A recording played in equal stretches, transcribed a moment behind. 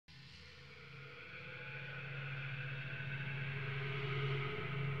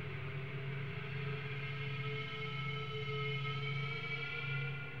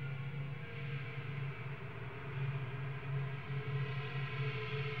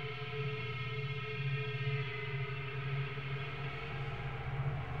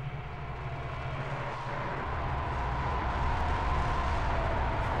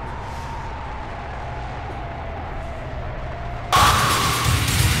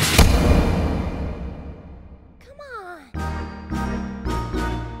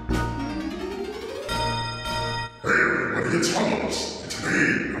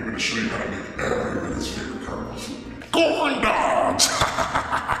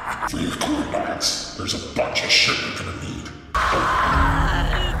there's a bunch of shit you're gonna need.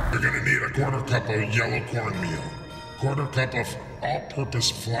 You're gonna need a quarter cup of yellow cornmeal, quarter cup of all-purpose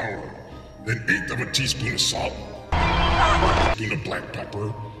flour, an eighth of a teaspoon of salt, 1 teaspoon of black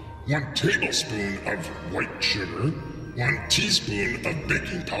pepper, 1 tablespoon of white sugar, 1 teaspoon of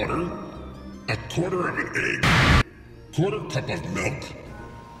baking powder, a quarter of an egg, quarter cup of milk,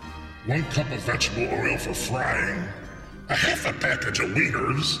 1 cup of vegetable oil for frying, a half a package of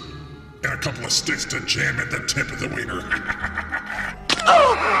Weiners, and a couple of sticks to jam at the tip of the wiener.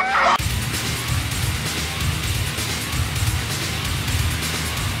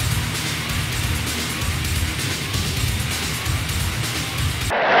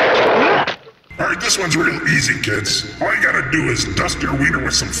 Alright, this one's real easy, kids. All you gotta do is dust your wiener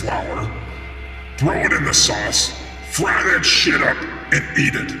with some flour, throw it in the sauce, fry that shit up, and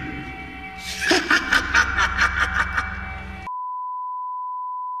eat it.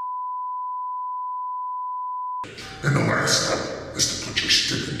 And the last step is to put your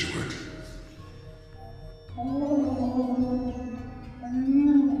stick into it.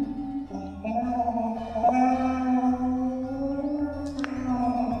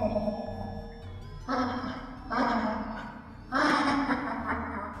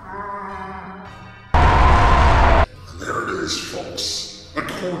 And there it is, folks. A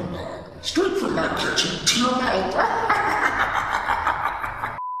corn dog, straight from my kitchen to your mouth.